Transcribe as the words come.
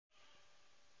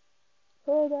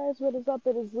Hello guys, what is up?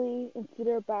 It is Lee, and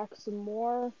today we're back some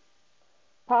more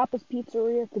Papa's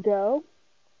Pizzeria to go.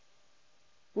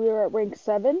 We are at rank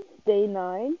 7, day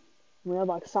 9. We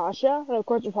unlocked Sasha, and of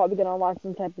course we're probably going to unlock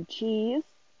some type of cheese.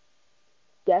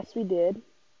 Yes, we did.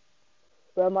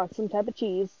 We unlocked some type of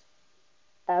cheese,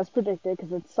 as predicted,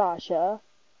 because it's Sasha.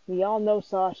 We all know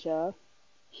Sasha.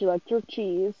 She liked her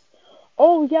cheese.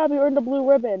 Oh yeah, we earned a blue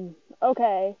ribbon.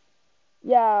 Okay.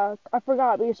 Yeah, I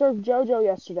forgot. We served JoJo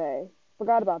yesterday.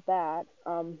 Forgot about that.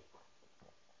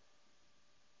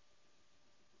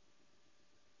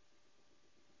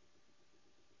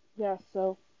 Yeah,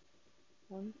 so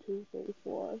 1, 2, 3,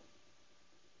 4.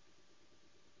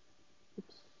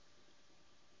 Oops.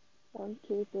 1,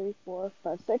 2, 3, 4,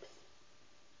 5, 6.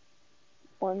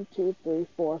 1, 2, 3,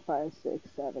 4, 5, 6,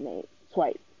 7, 8.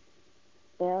 Swipe.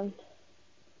 And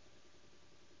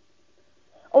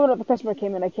oh no, the customer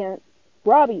came in. I can't.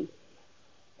 Robbie.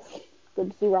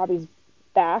 Good to see Robbie's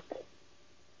back.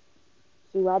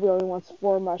 See, Robbie only wants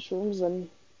 4 mushrooms and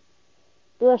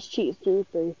the rest cheese. 2,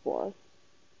 3, 4.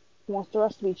 He wants the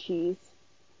rest to be cheese.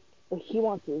 What he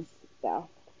wants is yeah.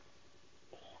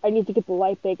 I need to get the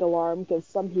light bake alarm because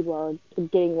some people are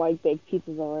getting light baked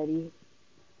pizzas already.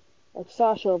 Like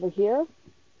Sasha over here.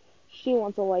 She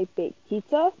wants a light baked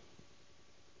pizza.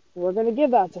 We're gonna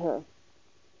give that to her.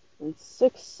 In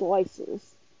 6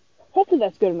 slices. Hopefully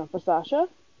that's good enough for Sasha.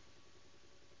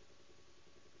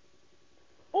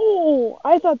 Oh,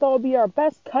 I thought that would be our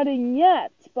best cutting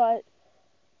yet, but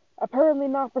apparently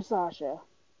not for Sasha.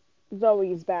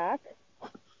 Zoe's back.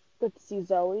 Good to see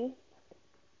Zoe.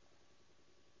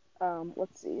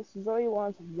 Let's see. So Zoe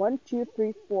wants 1, 2,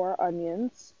 3, 4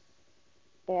 onions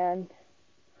and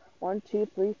 1, 2,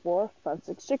 3, 4, 5,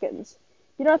 6 chickens.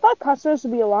 You know, I thought customers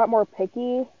would be a lot more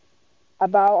picky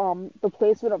about the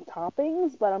placement of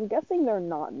toppings, but I'm guessing they're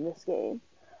not in this game.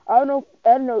 I don't know.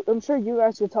 I don't know. I'm sure you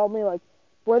guys could tell me, like,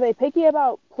 were they picky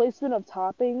about placement of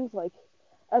toppings? Like,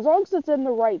 as long as it's in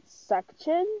the right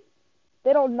section,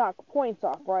 they don't knock points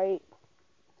off, right?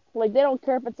 Like, they don't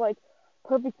care if it's like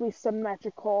perfectly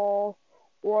symmetrical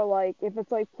or like if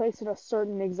it's like placed in a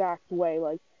certain exact way.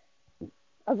 Like,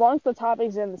 as long as the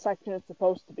toppings are in the section it's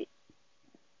supposed to be,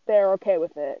 they're okay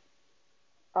with it.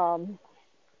 I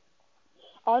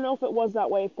don't know if it was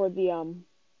that way for the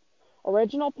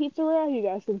original pizzeria. You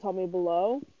guys can tell me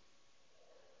below.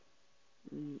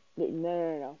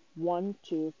 No. 1,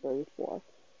 2, 3, 4.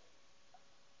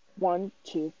 1,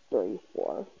 2, 3,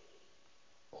 4.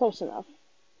 Close enough.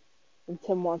 And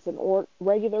Tim wants an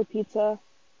regular pizza,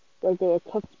 regular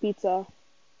cooked pizza.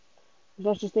 There's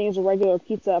no such thing as a regular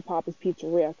pizza at Papa's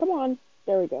Pizzeria. Come on.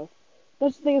 There we go. No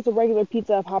such thing as a regular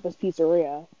pizza at Papa's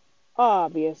Pizzeria.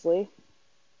 Obviously.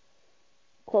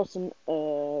 Close and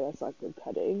that's not good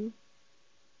cutting.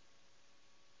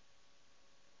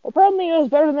 Apparently it was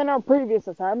better than our previous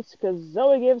attempts, because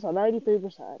Zoe gives a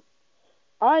 93%.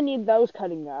 I need those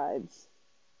cutting guides.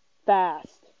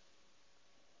 Fast.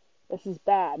 This is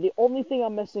bad. The only thing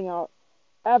I'm missing out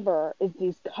ever is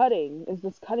this cutting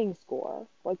score.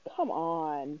 Like, come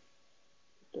on.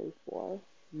 3, 4.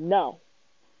 No.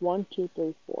 1, 2,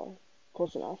 3, 4.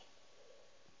 Close enough.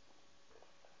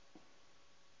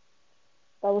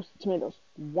 That was the tomatoes.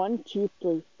 1, 2,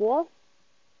 3, 4.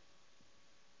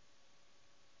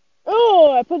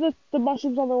 Oh, I put the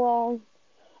mushrooms on the wrong.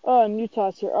 Oh, and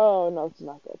Utah's here. Oh, no, it's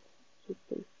not good. 2,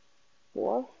 3,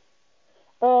 4.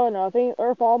 Oh, no,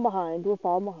 we're falling behind. We're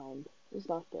falling behind. It's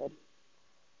not good.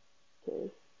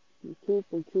 Okay. Recoup.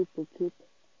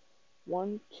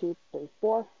 1, 2, 3,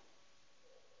 4.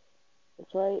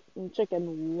 That's right. And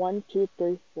chicken. 1, 2,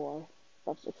 3, 4,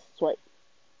 5, 6. That's right.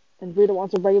 And Rita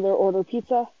wants a regular order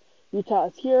pizza. Utah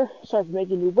is here. Sorry for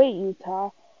making you wait,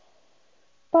 Utah.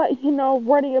 But, you know,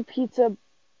 running a pizza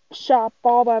shop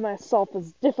all by myself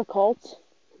is difficult.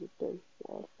 2, 3,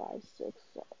 4, 5, 6,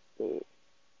 7, 8.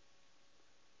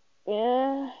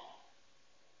 Yeah.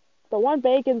 The one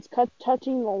bacon's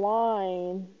touching the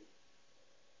line.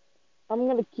 I'm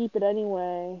gonna keep it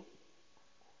anyway.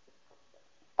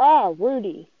 Ah,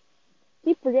 Rudy.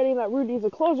 Keep forgetting that Rudy's a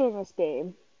closer in this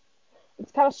game.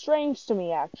 It's kind of strange to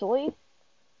me, actually.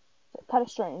 It's kind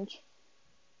of strange.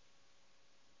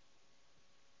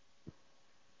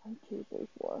 1, 2, 3,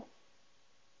 4.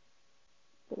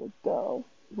 There we go.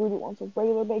 Rudy wants a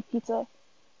regular baked pizza.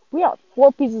 We are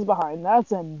 4 pieces behind.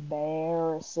 That's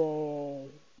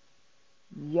embarrassing.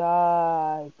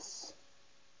 Yikes.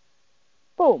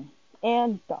 Boom.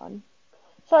 And done.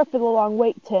 Sorry for the long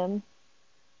wait, Tim.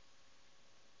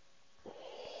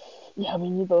 Yeah,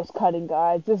 we need those cutting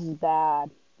guides. This is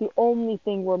bad. The only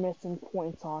thing we're missing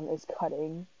points on is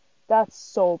cutting. That's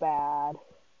so bad.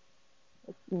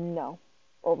 No.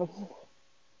 Over.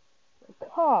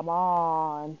 Come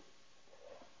on.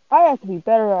 I have to be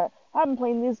better at. I've been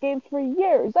playing these games for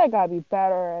years. I gotta be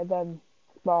better than.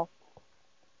 Well,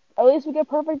 at least we get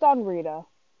perfect on Rita.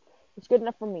 It's good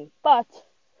enough for me. But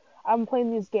I've been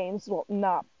playing these games. Well,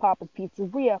 not Papa's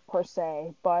Pizzeria per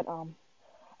se, but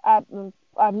I've,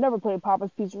 I've never played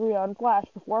Papa's Pizzeria on Flash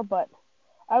before. But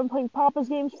I've been playing Papa's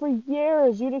games for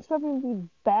years. You'd expect me to be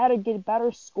bad and get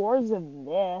better scores than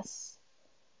this.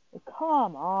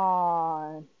 Come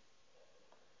on.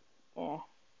 Eh.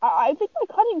 I think my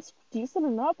cutting's decent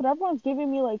enough, but everyone's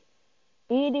giving me like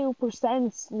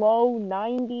 80% slow,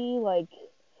 90. Like,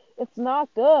 it's not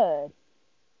good.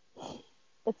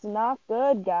 It's not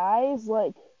good, guys.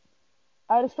 Like,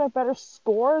 I'd expect better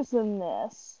scores than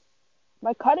this.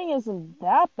 My cutting isn't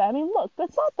that bad. I mean, look,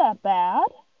 that's not that bad,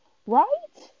 right?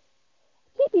 It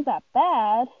can't be that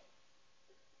bad.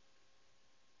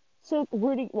 So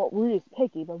Rudy's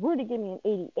picky, but Rudy gave me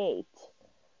an 88.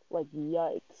 Like,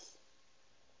 yikes.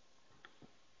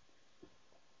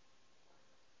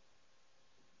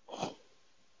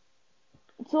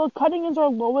 So cutting is our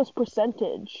lowest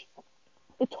percentage.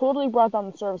 It totally brought down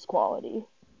the service quality.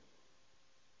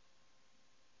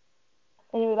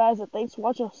 Anyway, that is it. Thanks for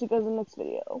watching. I'll see you guys in the next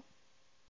video.